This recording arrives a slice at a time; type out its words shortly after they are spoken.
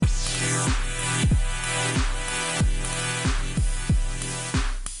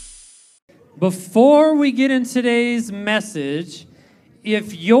Before we get into today's message,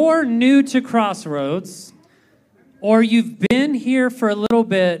 if you're new to Crossroads, or you've been here for a little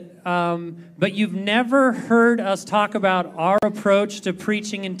bit, but you've never heard us talk about our approach to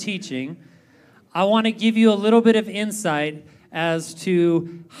preaching and teaching, I want to give you a little bit of insight as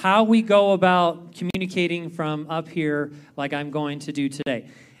to how we go about communicating from up here like I'm going to do today.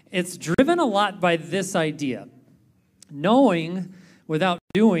 It's driven a lot by this idea. Knowing without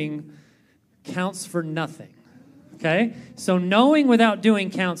doing counts for nothing, okay? So knowing without doing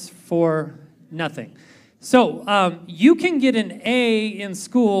counts for nothing. So you can get an A in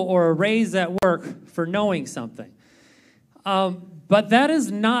school or a raise at work for knowing something. But that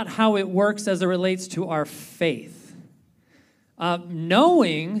is not how it works as it relates to our faith.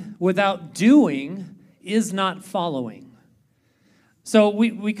 Knowing without doing is not following. So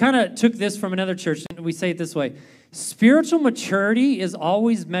we kind of took this from another church, and we say it this way. Spiritual maturity is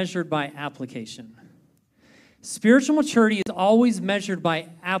always measured by application. Spiritual maturity is always measured by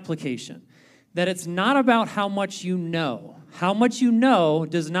application. That it's not about how much you know. How much you know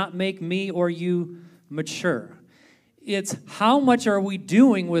does not make me or you mature. It's how much are we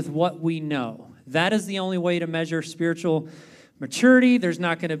doing with what we know. That is the only way to measure spiritual maturity. There's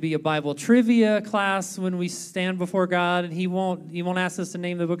not going to be a Bible trivia class when we stand before God, and He won't ask us to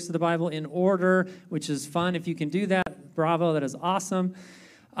name the books of the Bible in order, which is fun. If you can do that, bravo, that is awesome.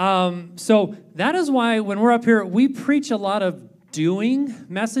 So that is why when we're up here, we preach a lot of doing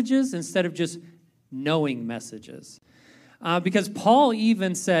messages instead of just knowing messages. Because Paul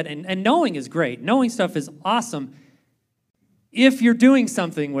even said, and knowing is great. Knowing stuff is awesome if you're doing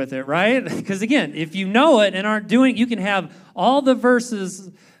something with it, right? Because again, if you know it and aren't doing it, you can have all the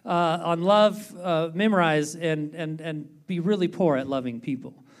verses on love memorized and be really poor at loving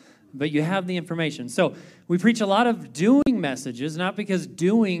people. But you have the information. So we preach a lot of doing messages, not because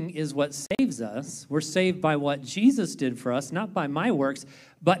doing is what saves us. We're saved by what Jesus did for us, not by my works.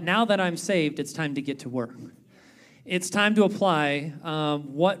 But now that I'm saved, it's time to get to work. It's time to apply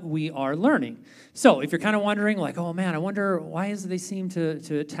what we are learning. So if you're kind of wondering, like, oh man, I wonder why they seem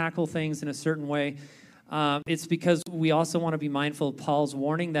to tackle things in a certain way, it's because we also want to be mindful of Paul's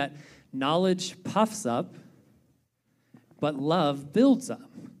warning that knowledge puffs up, but love builds up.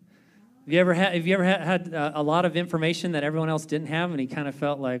 Have you ever had a lot of information that everyone else didn't have, and he kind of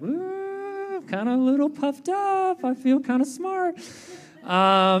felt like, I'm kind of a little puffed up. I feel kind of smart.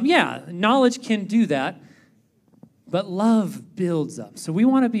 Yeah, knowledge can do that, but love builds up. So we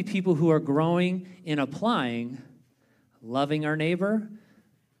want to be people who are growing in applying, loving our neighbor,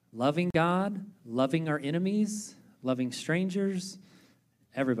 loving God, loving our enemies, loving strangers,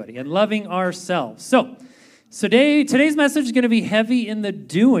 everybody, and loving ourselves. So today's message is going to be heavy in the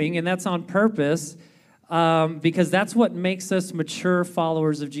doing, and that's on purpose because that's what makes us mature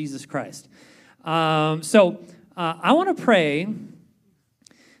followers of Jesus Christ. I want to pray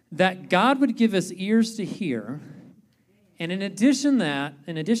that God would give us ears to hear, and in addition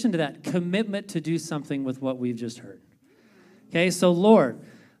to that, commitment to do something with what we've just heard. Okay, so Lord,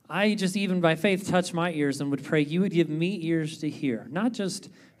 I just even by faith touch my ears and would pray you would give me ears to hear, not just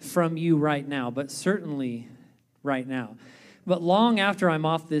from you right now, but certainly right now. But long after I'm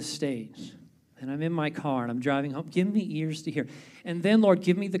off this stage and I'm in my car and I'm driving home, give me ears to hear. And then, Lord,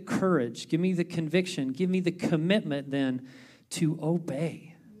 give me the courage, give me the conviction, give me the commitment then to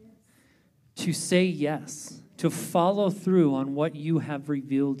obey, to say yes, to follow through on what you have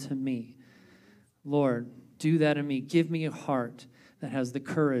revealed to me. Lord, do that in me. Give me a heart that has the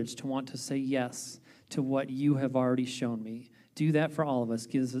courage to want to say yes to what you have already shown me. Do that for all of us.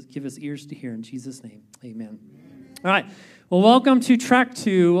 Give us ears to hear in Jesus' name. Amen. All right. Well, welcome to track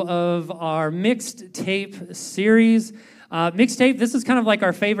 2 of our mixed tape series. Mixed tape, this is kind of like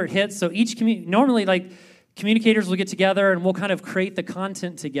our favorite hits. So normally like communicators will get together and we'll kind of create the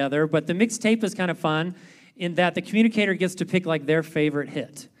content together. But the mixed tape is kind of fun in that the communicator gets to pick like their favorite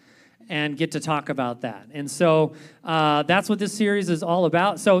hit and get to talk about that. And so that's what this series is all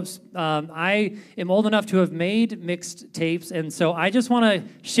about. So I am old enough to have made mixed tapes, and so I just want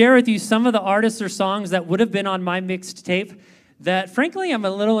to share with you some of the artists or songs that would have been on my mixed tape that, frankly, I'm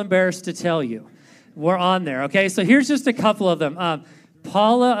a little embarrassed to tell you were on there, okay? So here's just a couple of them.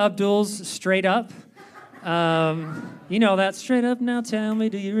 Paula Abdul's Straight Up. You know that, straight up now, tell me,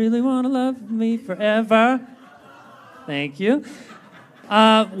 do you really want to love me forever? Thank you.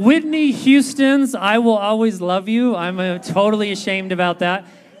 Whitney Houston's I Will Always Love You. I'm totally ashamed about that.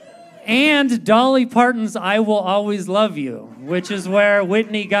 And Dolly Parton's I Will Always Love You, which is where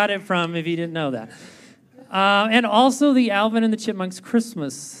Whitney got it from, if you didn't know that. And also the Alvin and the Chipmunks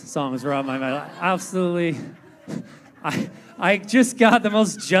Christmas songs were on my mind. Absolutely I just got the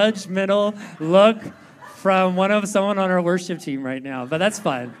most judgmental look from someone on our worship team right now, but that's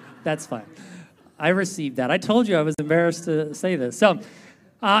fine. That's fine. I received that. I told you I was embarrassed to say this. So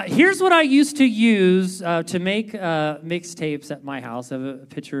here's what I used to use to make mixtapes at my house. I have a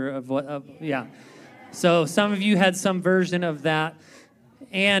picture of yeah. So some of you had some version of that.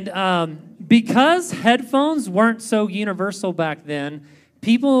 And because headphones weren't so universal back then,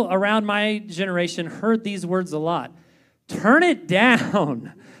 people around my generation heard these words a lot. Turn it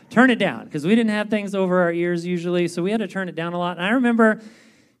down. Turn it down. Because we didn't have things over our ears usually, so we had to turn it down a lot. And I remember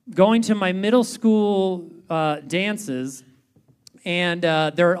going to my middle school dances, and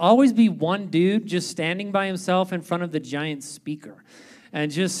there would always be one dude just standing by himself in front of the giant speaker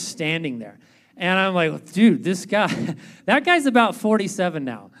and just standing there. And I'm like, dude, this guy, that guy's about 47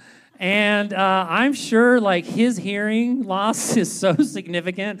 now. And I'm sure like his hearing loss is so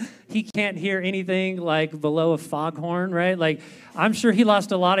significant, he can't hear anything like below a foghorn, right? Like I'm sure he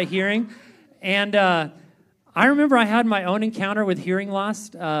lost a lot of hearing. And I remember I had my own encounter with hearing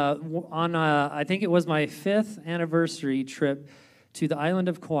loss on, I think it was my 5th anniversary trip to the island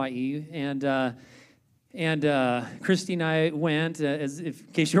of Kauai. And Christy and I went, in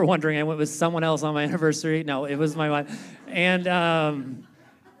case you're wondering, I went with someone else on my anniversary. No, it was my wife.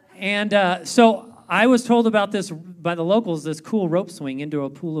 So I was told about this by the locals, this cool rope swing into a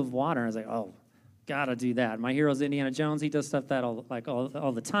pool of water. I was like, oh, gotta do that. My hero's Indiana Jones. He does stuff all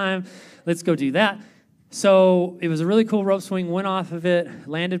the time. Let's go do that. So it was a really cool rope swing, went off of it,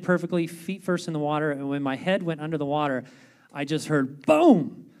 landed perfectly, feet first in the water. And when my head went under the water, I just heard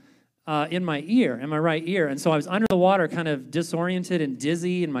boom. In my right ear. And so I was under the water kind of disoriented and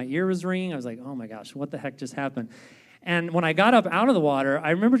dizzy, and my ear was ringing. I was like, oh my gosh, what the heck just happened? And when I got up out of the water, I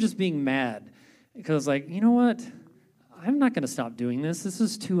remember just being mad because I was like, you know what? I'm not going to stop doing this. This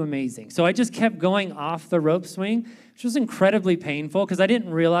is too amazing. So I just kept going off the rope swing, which was incredibly painful because I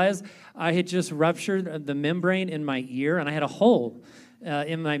didn't realize I had just ruptured the membrane in my ear, and I had a hole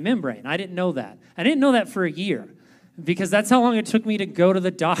in my membrane. I didn't know that. I didn't know that for a year, because that's how long it took me to go to the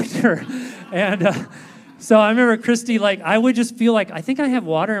doctor. And so I remember Christy, I would just feel like, I think I have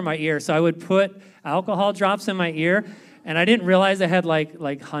water in my ear. So I would put alcohol drops in my ear, and I didn't realize I had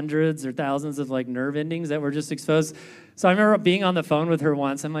like hundreds or thousands of nerve endings that were just exposed. So I remember being on the phone with her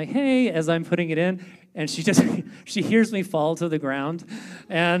once. I'm like, hey, as I'm putting it in, and she hears me fall to the ground,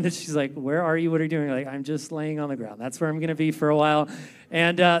 and she's like, where are you? What are you doing? Like, I'm just laying on the ground. That's where I'm going to be for a while.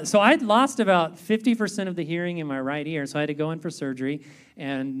 And so I'd lost about 50% of the hearing in my right ear, so I had to go in for surgery.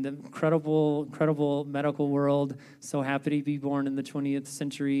 And the incredible medical world, so happy to be born in the 20th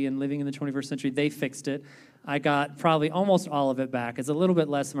century and living in the 21st century, they fixed it. I got probably almost all of it back. It's a little bit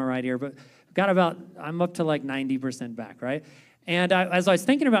less in my right ear, but I'm up to 90% back, right? And as I was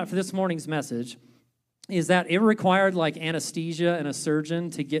thinking about for this morning's message, is that it required anesthesia and a surgeon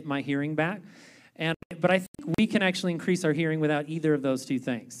to get my hearing back. But I think we can actually increase our hearing without either of those two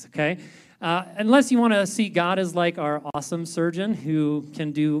things, okay? Unless you want to see God as our awesome surgeon who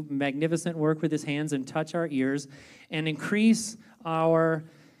can do magnificent work with his hands and touch our ears and increase our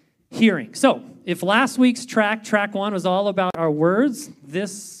hearing. So if last week's track 1, was all about our words,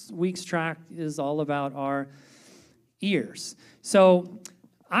 this week's track is all about our ears. So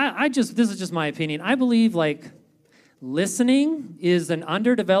this is just my opinion. I believe listening is an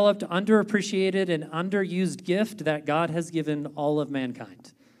underdeveloped, underappreciated, and underused gift that God has given all of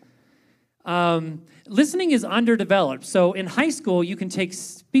mankind. Listening is underdeveloped. So in high school, you can take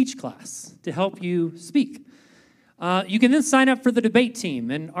speech class to help you speak. You can then sign up for the debate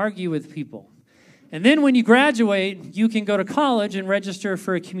team and argue with people. And then when you graduate, you can go to college and register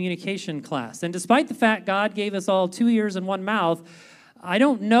for a communication class. And despite the fact God gave us all 2 ears and 1 mouth, I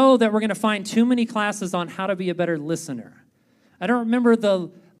don't know that we're going to find too many classes on how to be a better listener. I don't remember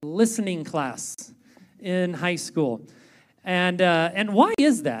the listening class in high school. And why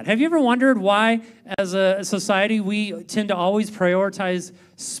is that? Have you ever wondered why, as a society, we tend to always prioritize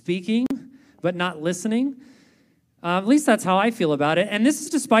speaking but not listening? At least that's how I feel about it. And this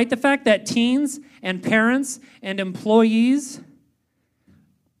is despite the fact that teens and parents and employees,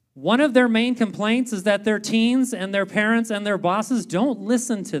 one of their main complaints is that their teens and their parents and their bosses don't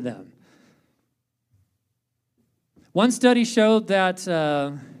listen to them. One study showed that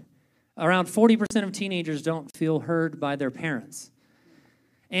around 40% of teenagers don't feel heard by their parents.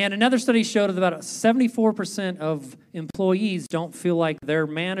 And another study showed that about 74% of employees don't feel like their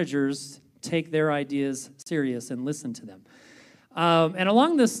managers take their ideas serious and listen to them. And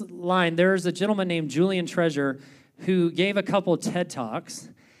along this line, there's a gentleman named Julian Treasure who gave a couple TED Talks.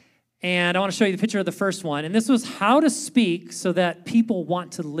 And I want to show you the picture of the first one. And this was how to speak so that people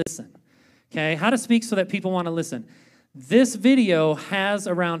want to listen. Okay, how to speak so that people want to listen. This video has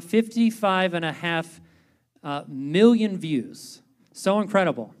around 55.5 million views. So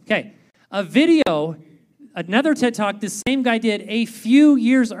incredible. Okay, a video, another TED Talk this same guy did a few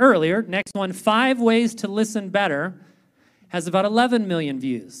years earlier, next one, 5 Ways to Listen Better, has about 11 million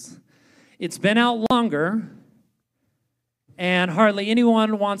views. It's been out longer, and hardly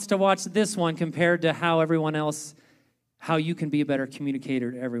anyone wants to watch this one compared to how you can be a better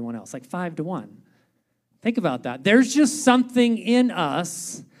communicator to everyone else, like 5 to 1. Think about that. There's just something in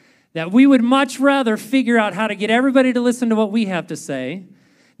us that we would much rather figure out how to get everybody to listen to what we have to say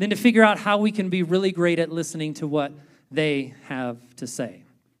than to figure out how we can be really great at listening to what they have to say.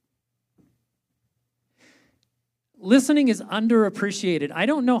 Listening is underappreciated. I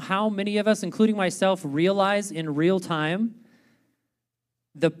don't know how many of us, including myself, realize in real time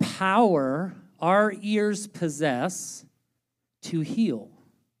the power our ears possess to heal,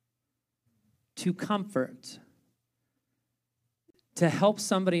 to comfort, to help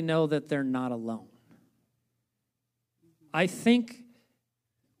somebody know that they're not alone. I think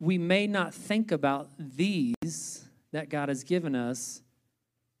we may not think about these that God has given us.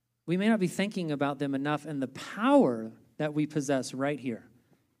 We may not be thinking about them enough and the power that we possess right here.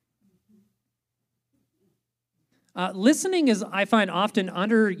 Listening is, I find, often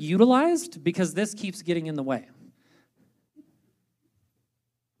underutilized because this keeps getting in the way.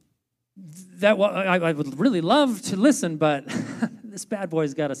 I would really love to listen, but this bad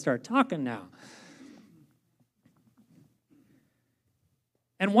boy's got to start talking now.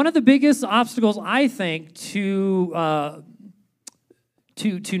 And one of the biggest obstacles, I think, to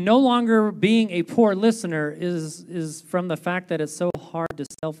no longer being a poor listener is from the fact that it's so hard to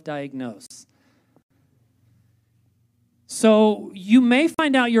self-diagnose. So you may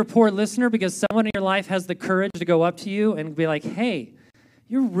find out you're a poor listener because someone in your life has the courage to go up to you and be like, hey,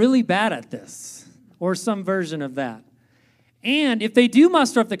 you're really bad at this, or some version of that. And if they do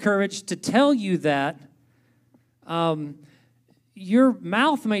muster up the courage to tell you that, your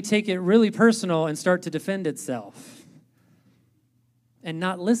mouth may take it really personal and start to defend itself and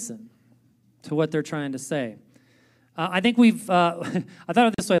not listen to what they're trying to say. I think I thought of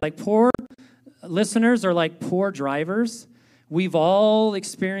it this way, like poor listeners are like poor drivers. We've all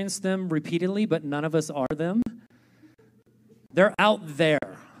experienced them repeatedly, but none of us are them. They're out there.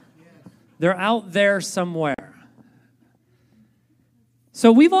 They're out there somewhere.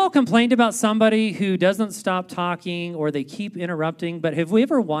 So we've all complained about somebody who doesn't stop talking or they keep interrupting, but have we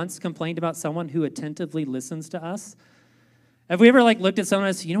ever once complained about someone who attentively listens to us? Have we ever looked at someone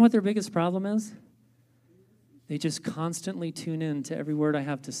and said, you know what their biggest problem is? They just constantly tune in to every word I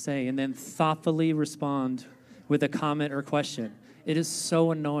have to say and then thoughtfully respond with a comment or question. It is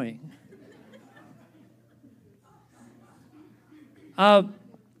so annoying.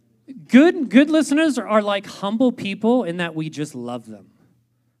 Good listeners are like humble people in that we just love them.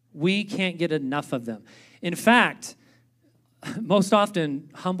 We can't get enough of them. In fact, most often,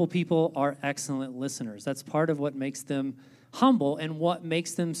 humble people are excellent listeners. That's part of what makes them humble and what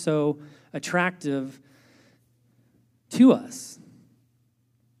makes them so attractive to us.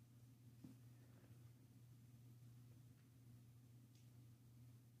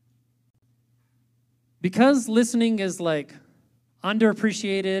 Because listening is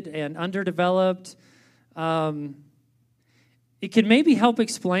underappreciated and underdeveloped, it can maybe help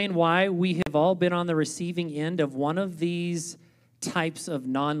explain why we have all been on the receiving end of one of these types of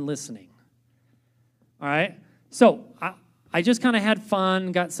non-listening. All right? So I just kind of had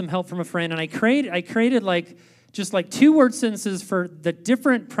fun, got some help from a friend, and I created just 2-word sentences for the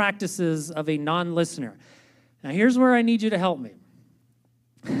different practices of a non-listener. Now here's where I need you to help me.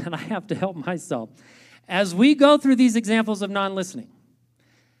 And I have to help myself. As we go through these examples of non-listening,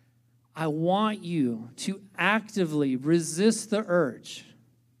 I want you to actively resist the urge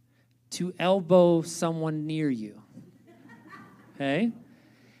to elbow someone near you. Okay?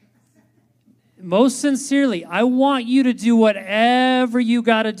 Most sincerely, I want you to do whatever you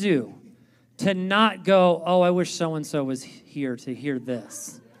got to do to not go, oh, I wish so-and-so was here to hear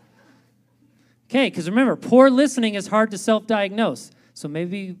this. Okay, because remember, poor listening is hard to self-diagnose. So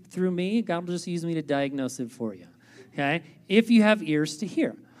maybe through me, God will just use me to diagnose it for you. Okay? If you have ears to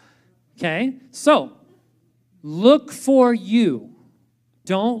hear. Okay? So, look for you.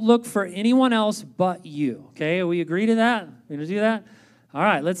 Don't look for anyone else but you. Okay? We agree to that? We're going to do that? All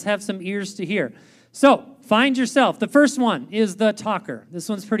right, let's have some ears to hear. So, find yourself. The first one is the talker. This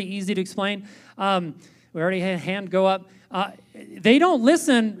one's pretty easy to explain. We already had a hand go up. They don't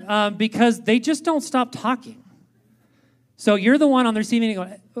listen because they just don't stop talking. So you're the one on the receiving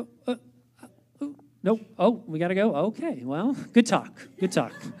end going, nope, we got to go? Okay, well, good talk.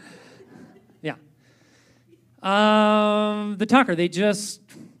 Yeah. The talker, they just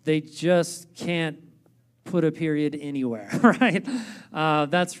can't put a period anywhere, right?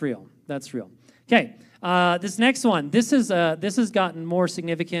 That's real. That's real. Okay, this next one. This has gotten more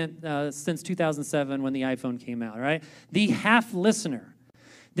significant since 2007 when the iPhone came out, right? The half listener.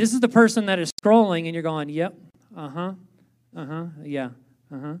 This is the person that is scrolling and you're going, yep, yeah,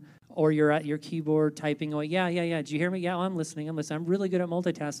 Or you're at your keyboard typing away. Yeah. Did you hear me? Yeah, I'm listening. I'm really good at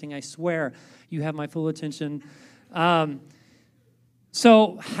multitasking. I swear you have my full attention.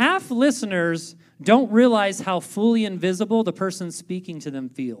 So half listeners don't realize how fully invisible the person speaking to them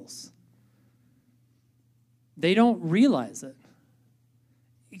feels. They don't realize it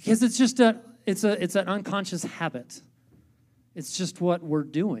because it's just it's an unconscious habit. It's just what we're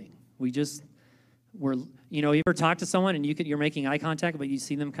doing. You ever talk to someone and you're making eye contact, but you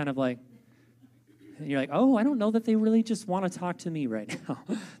see them kind of like, and you're like, oh, I don't know that they really just want to talk to me right now.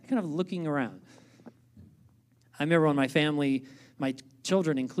 Kind of looking around. I remember when my family, my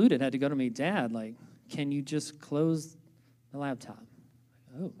children included, had to go to me, Dad, like, can you just close the laptop?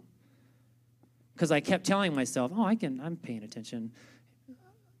 Oh. Because I kept telling myself, I'm paying attention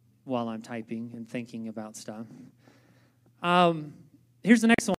while I'm typing and thinking about stuff. Here's the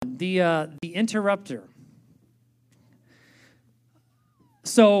next one, the interrupter.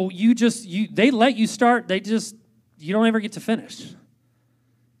 So they let you start, you don't ever get to finish.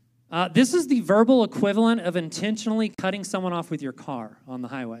 This is the verbal equivalent of intentionally cutting someone off with your car on the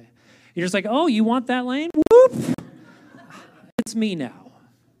highway. You're just like, oh, you want that lane? Whoop! It's me now.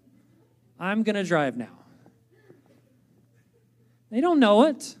 I'm going to drive now. They don't know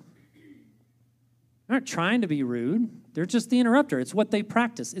it. They're not trying to be rude. They're just the interrupter. It's what they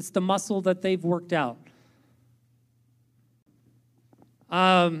practice. It's the muscle that they've worked out.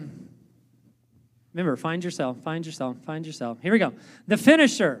 Remember, find yourself. Here we go. The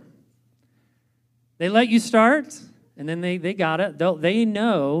finisher. They let you start, and then they got it. They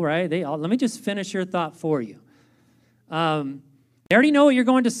know, right? Let me just finish your thought for you. They already know what you're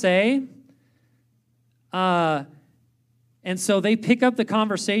going to say. And so they pick up the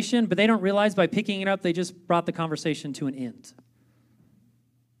conversation, but they don't realize by picking it up, they just brought the conversation to an end.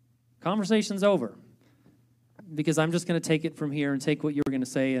 Conversation's over. Because I'm just going to take it from here and take what you were going to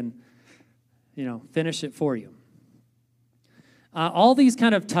say and, finish it for you. All these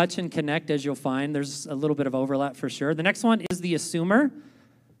kind of touch and connect, as you'll find. There's a little bit of overlap for sure. The next one is the assumer.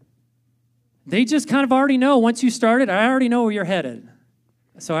 They just kind of already know. Once you started, I already know where you're headed.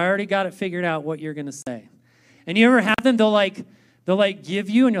 So I already got it figured out what you're going to say. And you ever have them, they'll give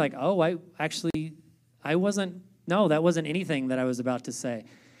you, and you're like, oh, that wasn't anything that I was about to say.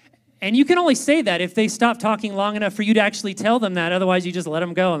 And you can only say that if they stop talking long enough for you to actually tell them that. Otherwise, you just let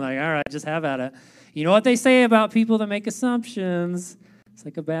them go and like, all right, just have at it. You know what they say about people that make assumptions? It's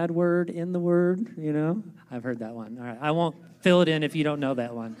like a bad word in the word, I've heard that one. All right, I won't fill it in if you don't know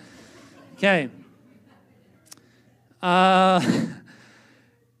that one. Okay.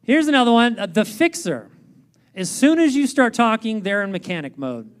 Here's another one, the fixer. As soon as you start talking, they're in mechanic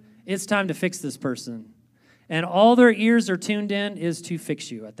mode. It's time to fix this person. And all their ears are tuned in is to fix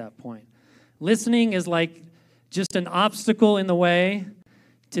you at that point. Listening is like just an obstacle in the way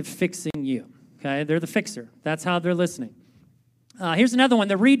to fixing you. Okay, they're the fixer. That's how they're listening. Here's another one,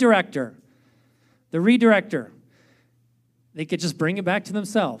 the redirector. The redirector. They could just bring it back to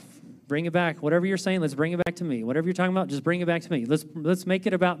themselves. Bring it back. Whatever you're saying, let's bring it back to me. Whatever you're talking about, just bring it back to me. Let's make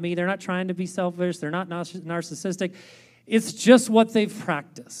it about me. They're not trying to be selfish. They're not narcissistic. It's just what they've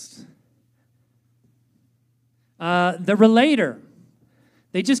practiced. The relator.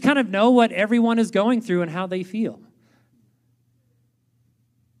 They just kind of know what everyone is going through and how they feel.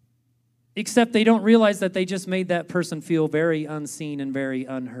 Except they don't realize that they just made that person feel very unseen and very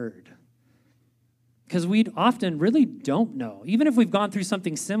unheard. Because we often really don't know. Even if we've gone through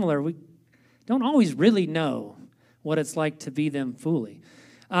something similar, we don't always really know what it's like to be them fully.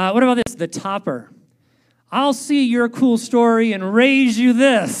 What about this? The topper. I'll see your cool story and raise you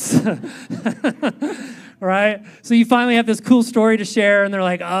this. Right? So you finally have this cool story to share, and they're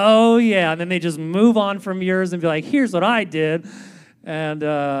like, oh, yeah. And then they just move on from yours and be like, here's what I did. And,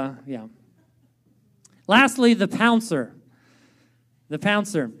 yeah. Lastly, the pouncer. The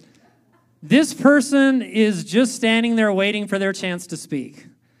pouncer. This person is just standing there waiting for their chance to speak.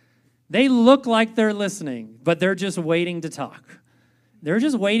 They look like they're listening, but they're just waiting to talk. They're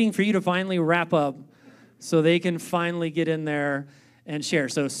just waiting for you to finally wrap up so they can finally get in there and share.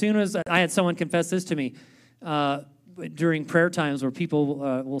 So as soon as I had someone confess this to me during prayer times where people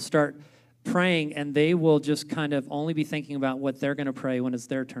will start praying and they will just kind of only be thinking about what they're going to pray when it's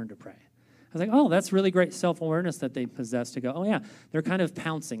their turn to pray. I was like, oh, that's really great self-awareness that they possess to go, oh, yeah, they're kind of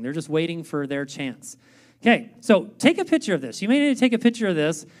pouncing. They're just waiting for their chance. Okay, so take a picture of this. You may need to take a picture of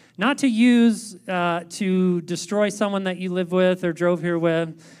this, not to use to destroy someone that you live with or drove here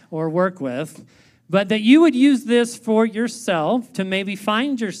with or work with, but that you would use this for yourself to maybe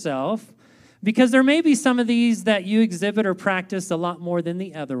find yourself, because there may be some of these that you exhibit or practice a lot more than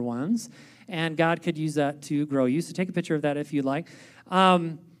the other ones, and God could use that to grow you. So take a picture of that if you'd like.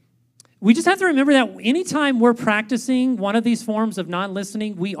 We just have to remember that anytime we're practicing one of these forms of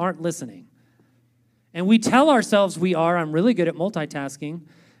non-listening, we aren't listening. And we tell ourselves we are. I'm really good at multitasking,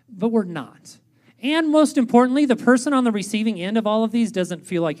 but we're not. And most importantly, the person on the receiving end of all of these doesn't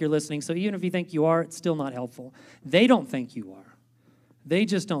feel like you're listening. So even if you think you are, it's still not helpful. They don't think you are. They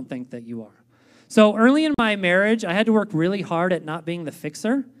just don't think that you are. So early in my marriage, I had to work really hard at not being the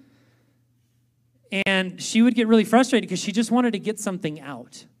fixer. And she would get really frustrated because she just wanted to get something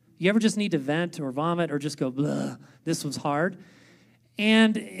out. You ever just need to vent or vomit or just go, blah, this was hard?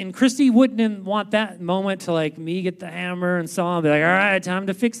 And Christy wouldn't want that moment to like me get the hammer and saw and be like, all right, time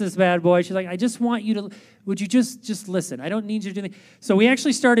to fix this bad boy. She's like, I just want you to, would you just listen? I don't need you to do anything. So we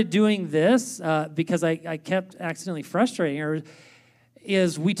actually started doing this because I kept accidentally frustrating her,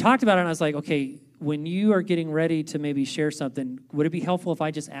 is we talked about it and I was like, okay, when you are getting ready to maybe share something, would it be helpful if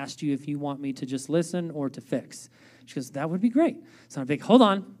I just asked you if you want me to just listen or to fix? She goes, that would be great. So I'm like, hold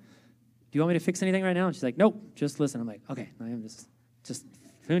on. Do you want me to fix anything right now? And she's like, nope, just listen. I'm like, okay, I am just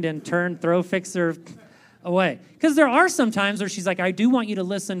tuned in, turn, throw, fixer away. Because there are some times where she's like, I do want you to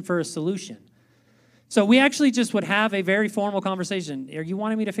listen for a solution. So we actually just would have a very formal conversation. Are you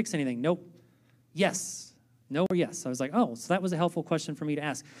wanting me to fix anything? Nope. Yes. No or yes. I was like, oh, so that was a helpful question for me to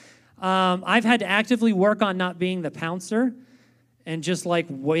ask. I've had to actively work on not being the pouncer and just like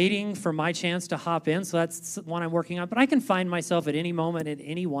waiting for my chance to hop in. So that's one I'm working on. But I can find myself at any moment in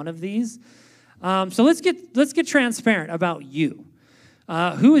any one of these. So let's get transparent about you.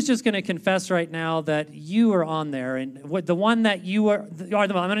 Who is just going to confess right now that you are on there, and the one that you are the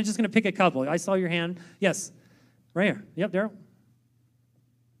one? I'm just going to pick a couple. I saw your hand. Yes, right here. Yep, Daryl.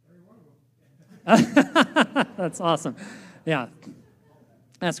 That's awesome. Yeah,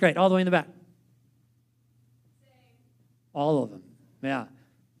 that's great. All the way in the back. All of them. Yeah.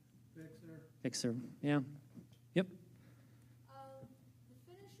 Fixer. Yeah. Yep.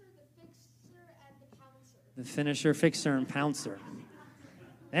 The finisher, fixer, and pouncer.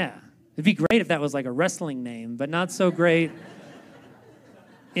 Yeah. It'd be great if that was like a wrestling name, but not so great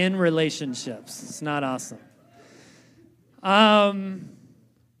in relationships. It's not awesome.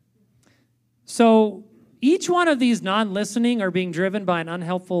 So each one of these non-listening are being driven by an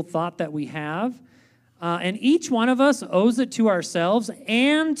unhelpful thought that we have. And each one of us owes it to ourselves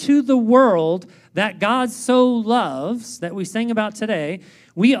and to the world that God so loves, that we sang about today.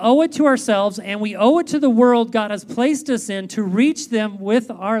 We owe it to ourselves and we owe it to the world God has placed us in to reach them with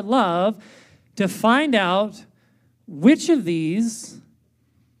our love, to find out which of these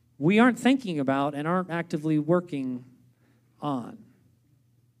we aren't thinking about and aren't actively working on.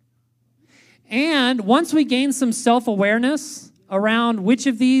 And once we gain some self-awareness around which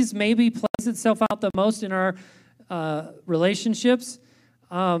of these maybe plays itself out the most in our relationships,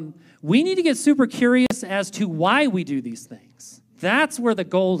 we need to get super curious as to why we do these things. That's where the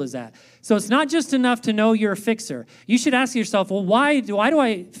gold is at. So it's not just enough to know you're a fixer. You should ask yourself, well, why do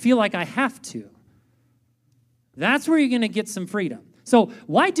I feel like I have to? That's where you're going to get some freedom. So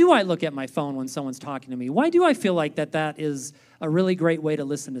why do I look at my phone when someone's talking to me? Why do I feel like that is a really great way to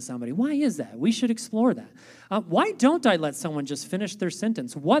listen to somebody? Why is that? We should explore that. Why don't I let someone just finish their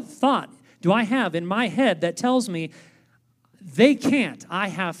sentence? What thought do I have in my head that tells me they can't? I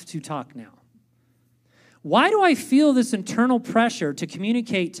have to talk now. Why do I feel this internal pressure to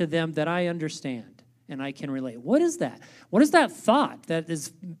communicate to them that I understand and I can relate? What is that? What is that thought that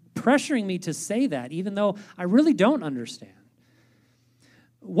is pressuring me to say that even though I really don't understand?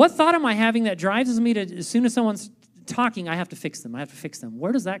 What thought am I having that drives me to, as soon as someone's talking, I have to fix them. I have to fix them.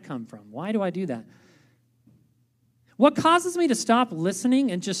 Where does that come from? Why do I do that? What causes me to stop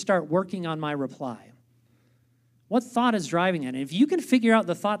listening and just start working on my reply? What thought is driving that? And if you can figure out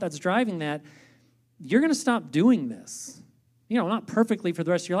the thought that's driving that, you're going to stop doing this. Not perfectly for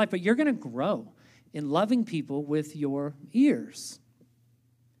the rest of your life, but you're going to grow in loving people with your ears.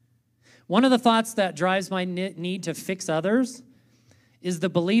 One of the thoughts that drives my need to fix others is the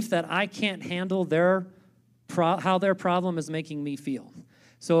belief that I can't handle how their problem is making me feel.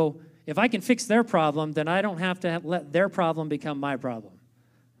 So if I can fix their problem, then I don't have to let their problem become my problem.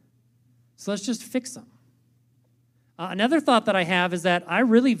 So let's just fix them. Another thought that I have is that I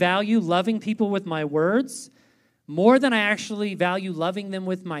really value loving people with my words more than I actually value loving them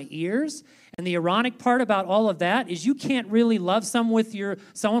with my ears. And the ironic part about all of that is you can't really love someone with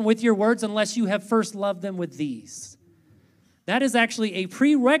your words unless you have first loved them with these. That is actually a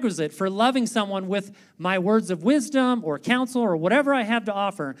prerequisite for loving someone with my words of wisdom or counsel or whatever I have to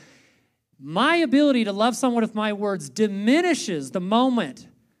offer. My ability to love someone with my words diminishes the moment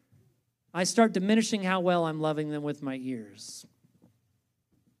I start diminishing how well I'm loving them with my ears.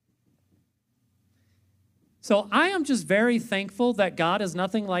 So I am just very thankful that God is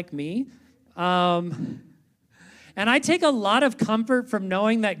nothing like me. And I take a lot of comfort from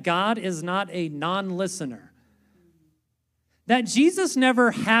knowing that God is not a non-listener. That Jesus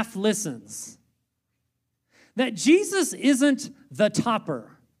never half listens. That Jesus isn't the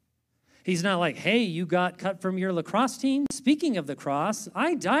topper. He's not like, hey, you got cut from your lacrosse team? Speaking of the cross,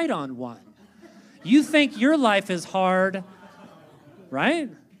 I died on one. You think your life is hard, right?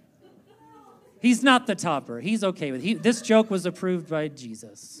 He's not the topper. He's okay with it. This joke was approved by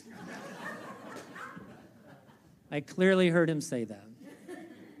Jesus. I clearly heard him say that.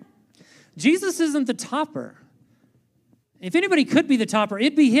 Jesus isn't the topper. If anybody could be the topper,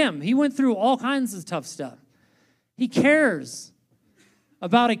 it'd be him. He went through all kinds of tough stuff. He cares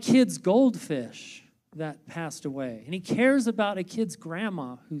about a kid's goldfish that passed away. And he cares about a kid's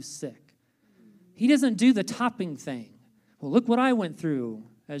grandma who's sick. He doesn't do the topping thing. Well, look what I went through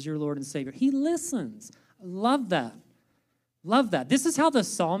as your Lord and Savior. He listens. I love that. Love that. This is how the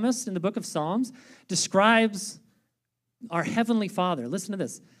psalmist in the book of Psalms describes our Heavenly Father. Listen to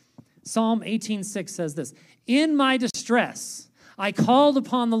this. Psalm 18:6 says this, in my distress, I called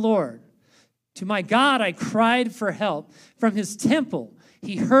upon the Lord. To my God, I cried for help. From his temple,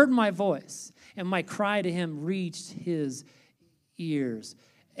 he heard my voice, and my cry to him reached his ears.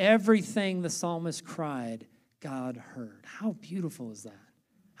 Everything the psalmist cried, God heard. How beautiful is that?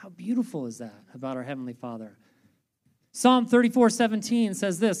 How beautiful is that about our Heavenly Father? Psalm 34:17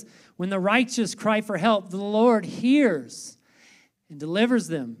 says this, when the righteous cry for help, the Lord hears and delivers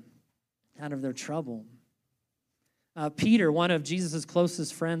them out of their trouble. Peter, one of Jesus'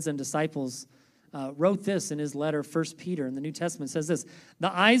 closest friends and disciples, wrote this in his letter, 1 Peter in the New Testament, says this,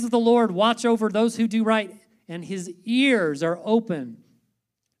 the eyes of the Lord watch over those who do right, and his ears are open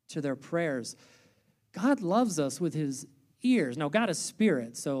to their prayers. God loves us with his ears. Now, God is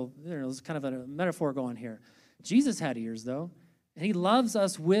spirit, so there's kind of a metaphor going here. Jesus had ears, though, and he loves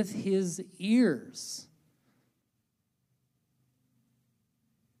us with his ears.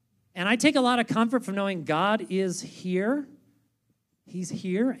 And I take a lot of comfort from knowing God is here. He's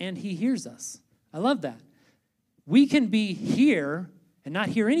here, and he hears us. I love that. We can be here and not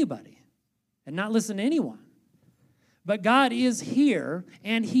hear anybody and not listen to anyone. But God is here,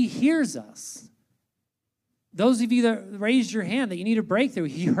 and he hears us. Those of you that raised your hand that you need a breakthrough,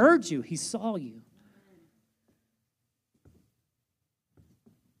 he heard you. He saw you.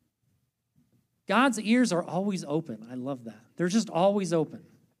 God's ears are always open. I love that. They're just always open.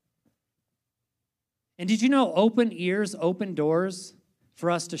 And did you know open ears, open doors for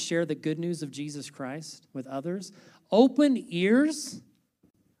us to share the good news of Jesus Christ with others? Open ears,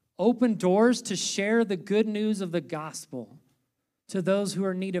 open doors to share the good news of the gospel to those who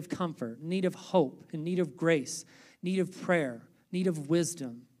are in need of comfort, in need of hope, in need of grace, need of prayer, need of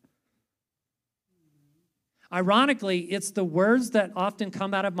wisdom. Ironically, it's the words that often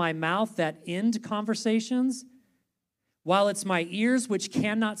come out of my mouth that end conversations, while it's my ears which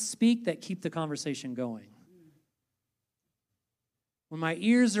cannot speak that keep the conversation going. When my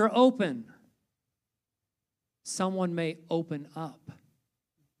ears are open, someone may open up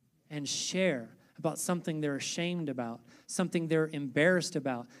and share about something they're ashamed about, something they're embarrassed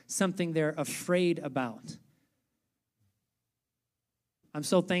about, something they're afraid about. I'm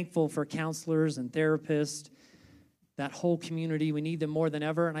so thankful for counselors and therapists, that whole community. We need them more than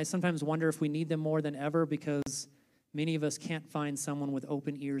ever, and I sometimes wonder if we need them more than ever because many of us can't find someone with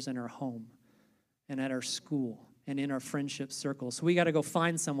open ears in our home and at our school and in our friendship circle. So we got to go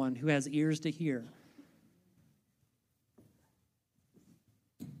find someone who has ears to hear.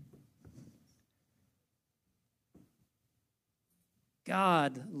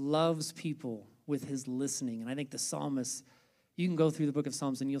 God loves people with his listening. And I think the psalmist, you can go through the book of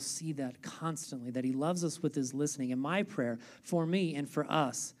Psalms and you'll see that constantly, that he loves us with his listening. And my prayer for me and for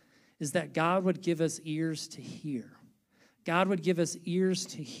us is that God would give us ears to hear. God would give us ears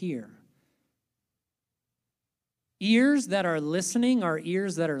to hear. Ears that are listening are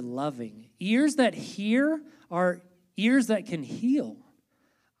ears that are loving. Ears that hear are ears that can heal.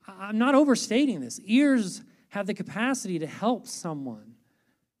 I'm not overstating this. Ears have the capacity to help someone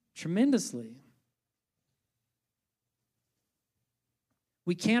tremendously.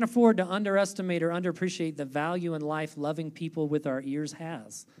 We can't afford to underestimate or underappreciate the value in life loving people with our ears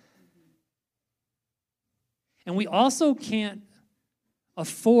has. And we also can't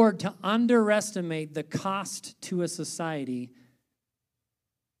afford to underestimate the cost to a society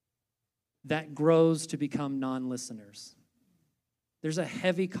that grows to become non-listeners. There's a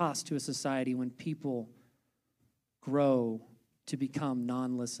heavy cost to a society when people grow to become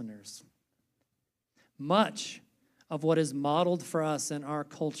non-listeners. Much of what is modeled for us in our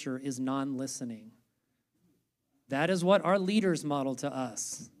culture is non-listening. That is what our leaders model to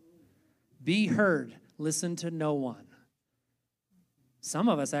us. Be heard, listen to no one. Some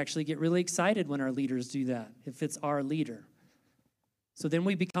of us actually get really excited when our leaders do that, if it's our leader. So then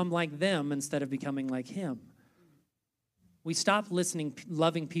we become like them instead of becoming like him. We stop listening,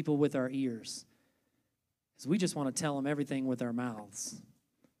 loving people with our ears, because we just want to tell them everything with our mouths.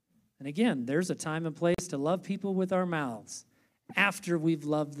 And again, there's a time and place to love people with our mouths after we've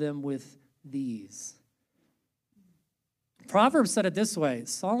loved them with these. Proverbs said it this way.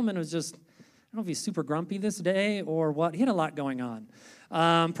 Solomon was just, I don't know if he's super grumpy this day or what. He had a lot going on.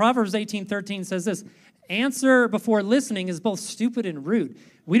 Proverbs 18:13 says this, answer before listening is both stupid and rude.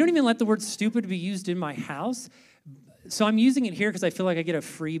 We don't even let the word stupid be used in my house. So I'm using it here because I feel like I get a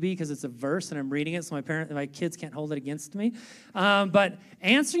freebie because it's a verse and I'm reading it, so my kids can't hold it against me. But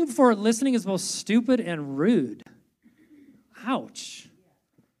answering before listening is both stupid and rude. Ouch.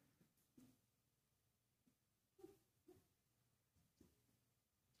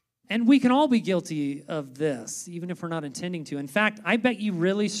 And we can all be guilty of this, even if we're not intending to. In fact, I bet you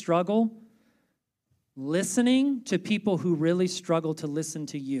really struggle listening to people who really struggle to listen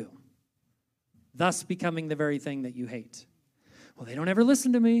to you, thus becoming the very thing that you hate. Well, they don't ever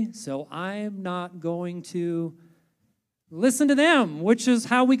listen to me, so I'm not going to listen to them, which is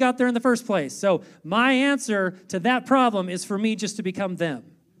how we got there in the first place. So my answer to that problem is for me just to become them.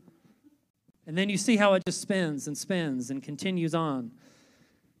 And then you see how it just spins and continues on.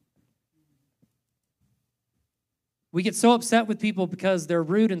 We get so upset with people because they're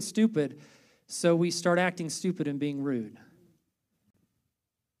rude and stupid, so we start acting stupid and being rude.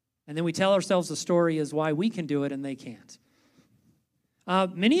 And then we tell ourselves the story is why we can do it and they can't.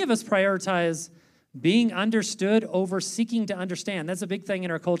 Many of us prioritize being understood over seeking to understand. That's a big thing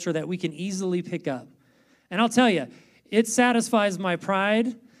in our culture that we can easily pick up. And I'll tell you, it satisfies my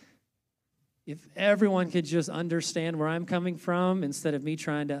pride if everyone could just understand where I'm coming from instead of me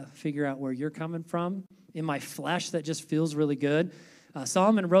trying to figure out where you're coming from. In my flesh, that just feels really good.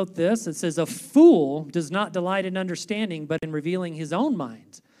 Solomon wrote this. It says, a fool does not delight in understanding, but in revealing his own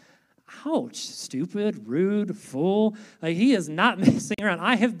mind. Ouch, stupid, rude, fool. Like, he is not messing around.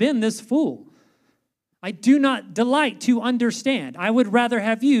 I have been this fool. I do not delight to understand. I would rather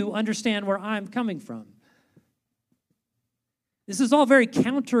have you understand where I'm coming from. This is all very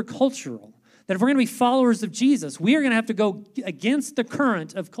countercultural. That if we're going to be followers of Jesus, we are going to have to go against the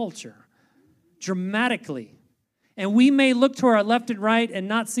current of culture dramatically. And we may look to our left and right and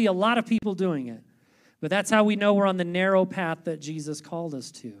not see a lot of people doing it. But that's how we know we're on the narrow path that Jesus called us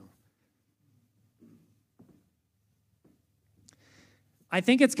to. I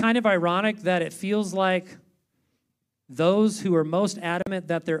think it's kind of ironic that it feels like those who are most adamant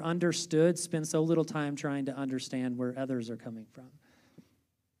that they're understood spend so little time trying to understand where others are coming from.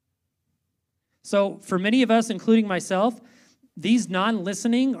 So for many of us, including myself, these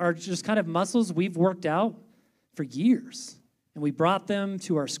non-listening are just kind of muscles we've worked out for years. And we brought them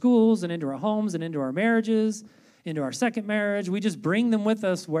to our schools and into our homes and into our marriages, into our second marriage. We just bring them with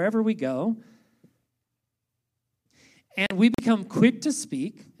us wherever we go. And we become quick to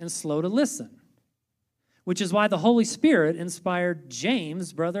speak and slow to listen, which is why the Holy Spirit inspired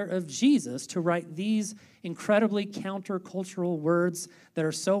James, brother of Jesus, to write these incredibly countercultural words that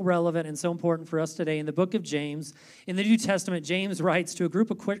are so relevant and so important for us today. In the book of James, in the New Testament, James writes to a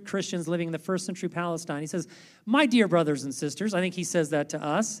group of Christians living in the first century Palestine. He says, my dear brothers and sisters, I think he says that to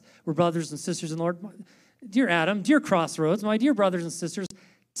us. We're brothers and sisters in the Lord. Dear Adam, dear Crossroads, my dear brothers and sisters,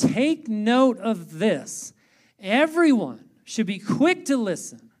 take note of this. Everyone should be quick to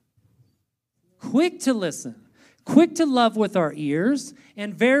listen, quick to love with our ears,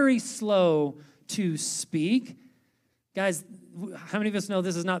 and very slow to speak. Guys, how many of us know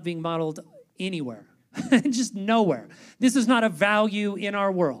this is not being modeled anywhere? Just nowhere. This is not a value in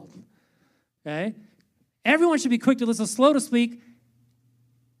our world. Okay? Everyone should be quick to listen, slow to speak,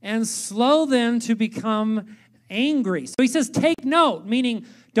 and slow then to become angry. So he says, take note, meaning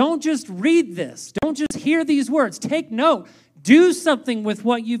don't just read this. Don't just hear these words. Take note. Do something with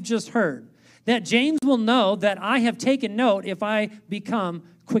what you've just heard. That James will know that I have taken note if I become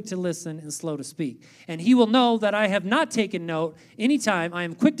quick to listen and slow to speak. And he will know that I have not taken note anytime I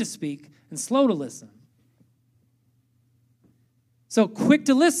am quick to speak and slow to listen. So quick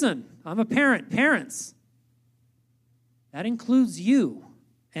to listen. I'm a parent. Parents, That includes you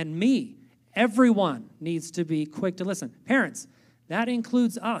and me. Everyone needs to be quick to listen. Parents, that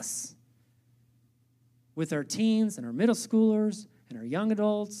includes us with our teens and our middle schoolers and our young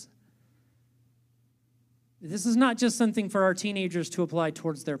adults. This is not just something for our teenagers to apply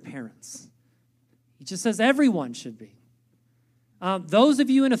towards their parents. He just says everyone should be. Those of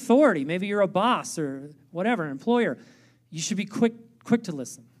you in authority, maybe you're a boss or whatever, an employer, you should be quick to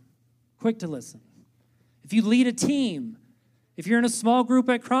listen. Quick to listen. If you lead a team, if you're in a small group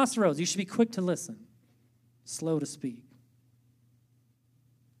at Crossroads, you should be quick to listen, slow to speak,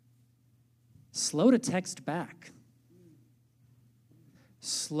 slow to text back,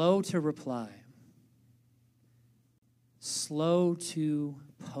 slow to reply, slow to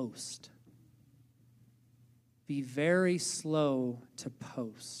post. Be very slow to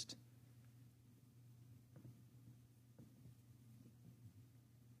post.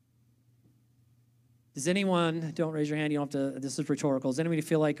 Does anyone, don't raise your hand, you don't have to, this is rhetorical. Does anybody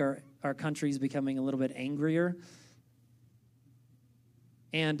feel like our country is becoming a little bit angrier?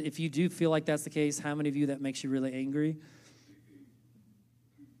 And if you do feel like that's the case, how many of you that makes you really angry?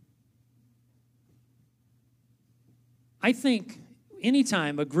 I think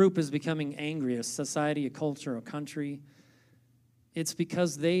anytime a group is becoming angry, a society, a culture, a country, it's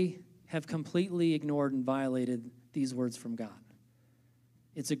because they have completely ignored and violated these words from God.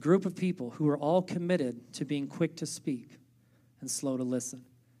 It's a group of people who are all committed to being quick to speak and slow to listen.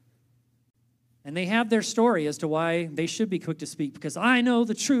 And they have their story as to why they should be quick to speak, because I know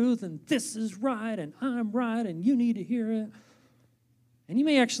the truth and this is right and I'm right and you need to hear it. And you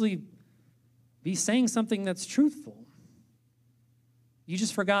may actually be saying something that's truthful. You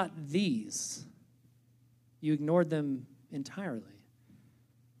just forgot these. You ignored them entirely.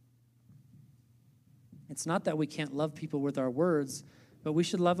 It's not that we can't love people with our words, but we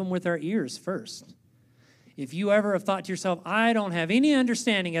should love them with our ears first. If you ever have thought to yourself, I don't have any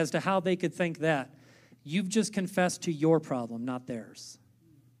understanding as to how they could think that, you've just confessed to your problem, not theirs.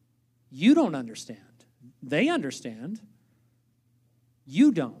 You don't understand. They understand.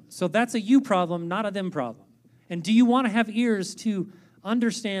 You don't. So that's a you problem, not a them problem. And do you want to have ears to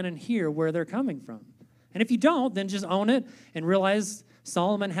understand and hear where they're coming from? And if you don't, then just own it and realize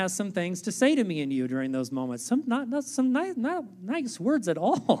Solomon has some things to say to me and you during those moments. Not nice words at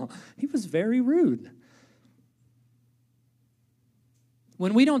all. He was very rude.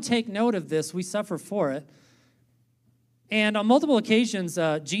 When we don't take note of this, we suffer for it. And on multiple occasions,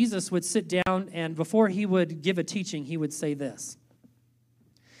 Jesus would sit down, and before he would give a teaching, he would say this: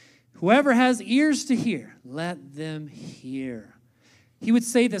 whoever has ears to hear, let them hear. He would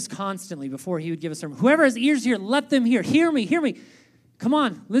say this constantly before he would give a sermon. Whoever has ears to hear, let them hear. Hear me, hear me. Come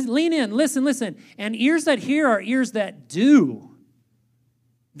on, lean in, listen. And ears that hear are ears that do.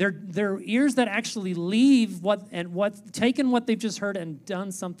 They're ears that actually leave taken what they've just heard and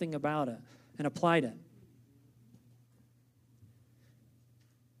done something about it and applied it.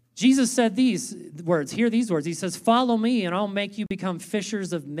 Jesus said these words, hear these words. He says, follow me and I'll make you become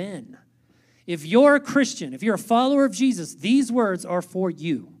fishers of men. If you're a Christian, if you're a follower of Jesus, these words are for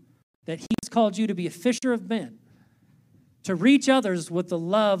you. That he's called you to be a fisher of men. To reach others with the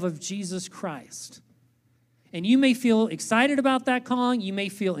love of Jesus Christ. And you may feel excited about that calling. You may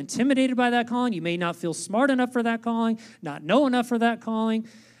feel intimidated by that calling. You may not feel smart enough for that calling, not know enough for that calling.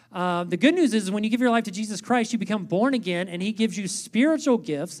 The good news is when you give your life to Jesus Christ, you become born again, and he gives you spiritual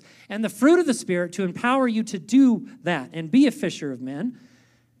gifts and the fruit of the Spirit to empower you to do that and be a fisher of men.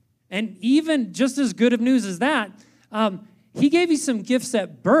 And even just as good of news as that, he gave you some gifts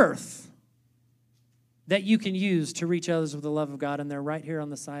at birth that you can use to reach others with the love of God, and they're right here on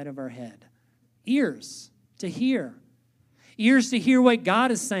the side of our head. Ears to hear. Ears to hear what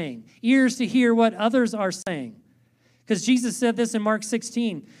God is saying. Ears to hear what others are saying. Because Jesus said this in Mark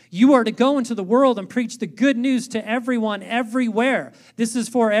 16. You are to go into the world and preach the good news to everyone, everywhere. This is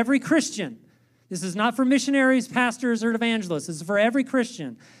for every Christian. This is not for missionaries, pastors, or evangelists. This is for every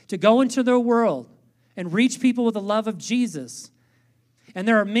Christian to go into the world and reach people with the love of Jesus. And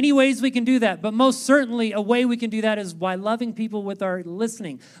there are many ways we can do that, but most certainly a way we can do that is by loving people with our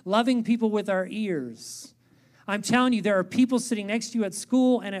listening, loving people with our ears. I'm telling you, there are people sitting next to you at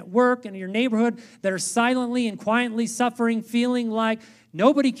school and at work and in your neighborhood that are silently and quietly suffering, feeling like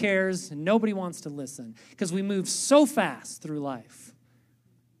nobody cares and nobody wants to listen because we move so fast through life.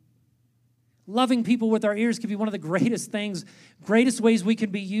 Loving people with our ears can be one of the greatest things, greatest ways we can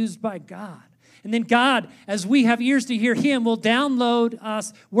be used by God. And then God, as we have ears to hear him, will download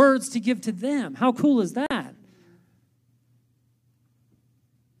us words to give to them. How cool is that?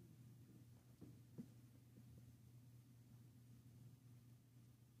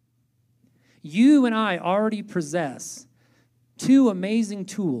 You and I already possess two amazing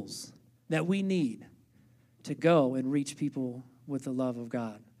tools that we need to go and reach people with the love of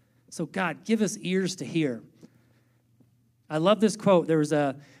God. So God, give us ears to hear. I love this quote. There was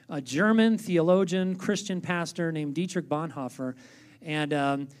a German theologian, Christian pastor named Dietrich Bonhoeffer,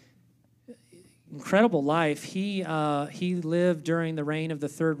 and incredible life. He lived during the reign of the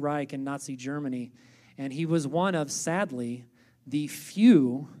Third Reich in Nazi Germany, and he was one of, sadly, the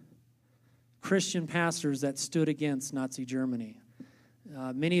few Christian pastors that stood against Nazi Germany.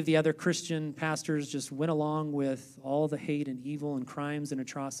 Many of the other Christian pastors just went along with all the hate and evil and crimes and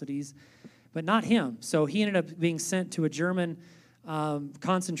atrocities, but not him. So he ended up being sent to a German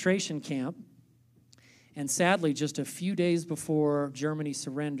concentration camp, and sadly, just a few days before Germany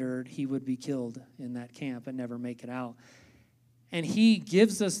surrendered, he would be killed in that camp and never make it out. And he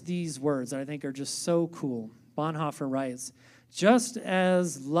gives us these words that I think are just so cool. Bonhoeffer writes, "Just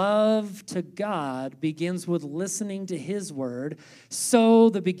as love to God begins with listening to his word, so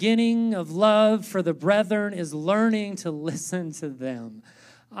the beginning of love for the brethren is learning to listen to them."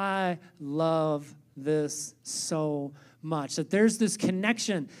 I love this so much, that there's this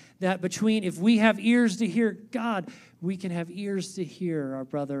connection that between, if we have ears to hear God, we can have ears to hear our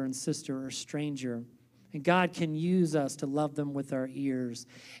brother and sister or stranger. And God can use us to love them with our ears.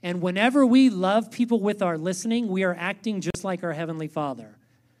 And whenever we love people with our listening, we are acting just like our Heavenly Father,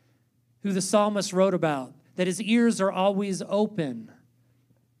 who the psalmist wrote about, that his ears are always open.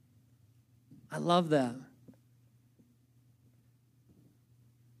 I love that.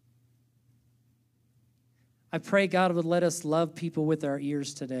 I pray God would let us love people with our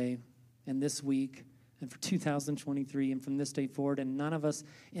ears today and this week and for 2023 and from this day forward. And none of us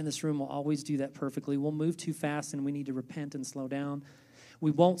in this room will always do that perfectly. We'll move too fast and we need to repent and slow down.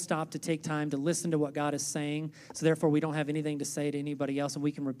 We won't stop to take time to listen to what God is saying. So therefore, we don't have anything to say to anybody else. And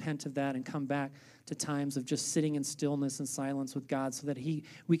we can repent of that and come back to times of just sitting in stillness and silence with God so that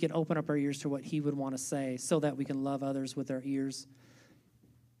we can open up our ears to what he would want to say so that we can love others with our ears.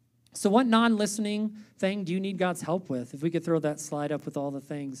 So what non-listening thing do you need God's help with? If we could throw that slide up with all the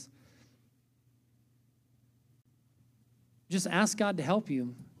things. Just ask God to help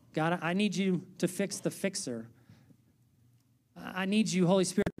you. God, I need you to fix the fixer. I need you, Holy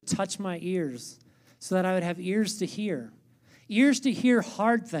Spirit, to touch my ears so that I would have ears to hear. Ears to hear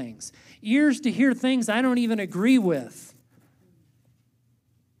hard things. Ears to hear things I don't even agree with.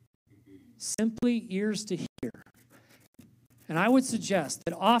 Simply ears to hear. And I would suggest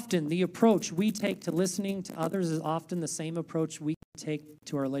that often the approach we take to listening to others is often the same approach we take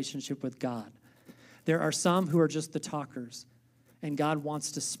to our relationship with God. There are some who are just the talkers, and God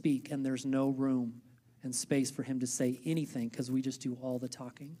wants to speak, and there's no room and space for him to say anything because we just do all the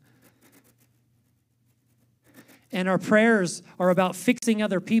talking. And our prayers are about fixing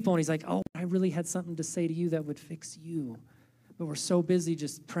other people, and he's like, oh, I really had something to say to you that would fix you. But we're so busy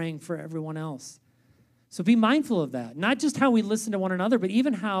just praying for everyone else. So be mindful of that. Not just how we listen to one another, but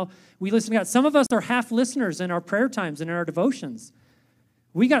even how we listen to God. Some of us are half listeners in our prayer times and in our devotions.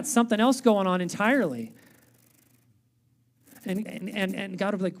 We got something else going on entirely. And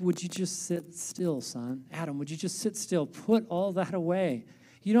God will be like, would you just sit still, son? Adam, would you just sit still? Put all that away.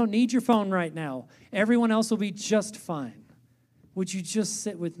 You don't need your phone right now. Everyone else will be just fine. Would you just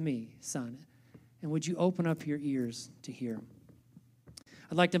sit with me, son? And would you open up your ears to hear?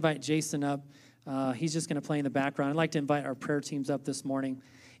 I'd like to invite Jason up. He's just going to play in the background. I'd like to invite our prayer teams up this morning.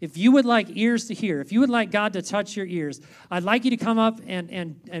 If you would like ears to hear, if you would like God to touch your ears, I'd like you to come up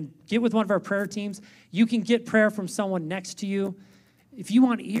and get with one of our prayer teams. You can get prayer from someone next to you. If you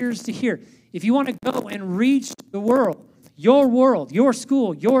want ears to hear, if you want to go and reach the world, your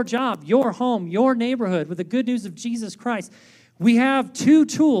school, your job, your home, your neighborhood with the good news of Jesus Christ, we have two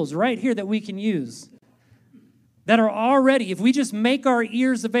tools right here that we can use that are already, if we just make our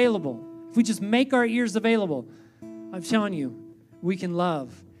ears available, I'm telling you, we can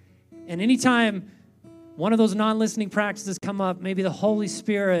love. And anytime one of those non-listening practices come up, maybe the Holy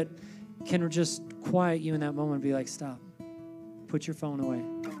Spirit can just quiet you in that moment and be like, stop. Put your phone away.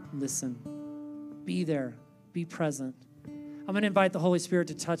 Listen. Be there. Be present. I'm going to invite the Holy Spirit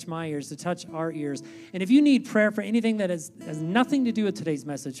to touch my ears, to touch our ears. And if you need prayer for anything that has nothing to do with today's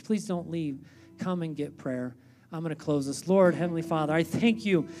message, please don't leave. Come and get prayer. I'm going to close this. Lord, Heavenly Father, I thank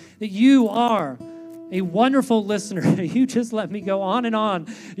you that you are a wonderful listener. You just let me go on and on.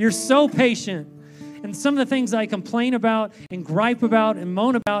 You're so patient. And some of the things I complain about and gripe about and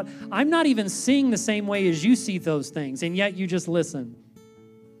moan about, I'm not even seeing the same way as you see those things, and yet you just listen.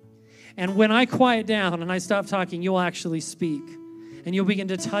 And when I quiet down and I stop talking, you'll actually speak. And you'll begin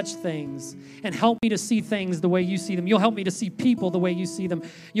to touch things and help me to see things the way you see them. You'll help me to see people the way you see them.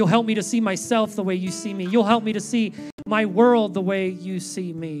 You'll help me to see myself the way you see me. You'll help me to see my world the way you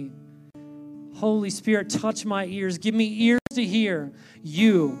see me. Holy Spirit, touch my ears. Give me ears to hear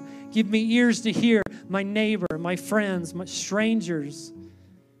you. Give me ears to hear my neighbor, my friends, my strangers.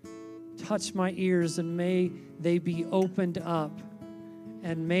 Touch my ears and may they be opened up.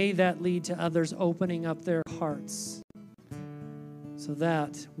 And may that lead to others opening up their hearts so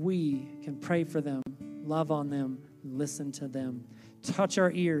that we can pray for them, love on them, listen to them. Touch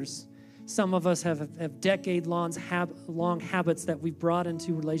our ears. Some of us have decade-long habits that we've brought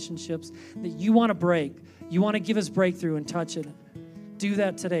into relationships that you want to break. You want to give us breakthrough and touch it. Do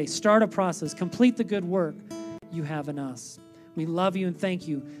that today. Start a process. Complete the good work you have in us. We love you and thank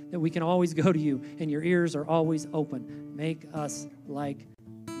you that we can always go to you and your ears are always open. Make us like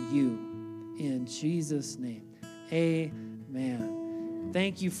you. In Jesus' name, amen.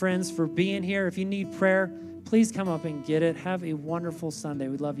 Thank you, friends, for being here. If you need prayer, please come up and get it. Have a wonderful Sunday.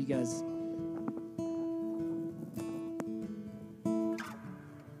 We love you guys.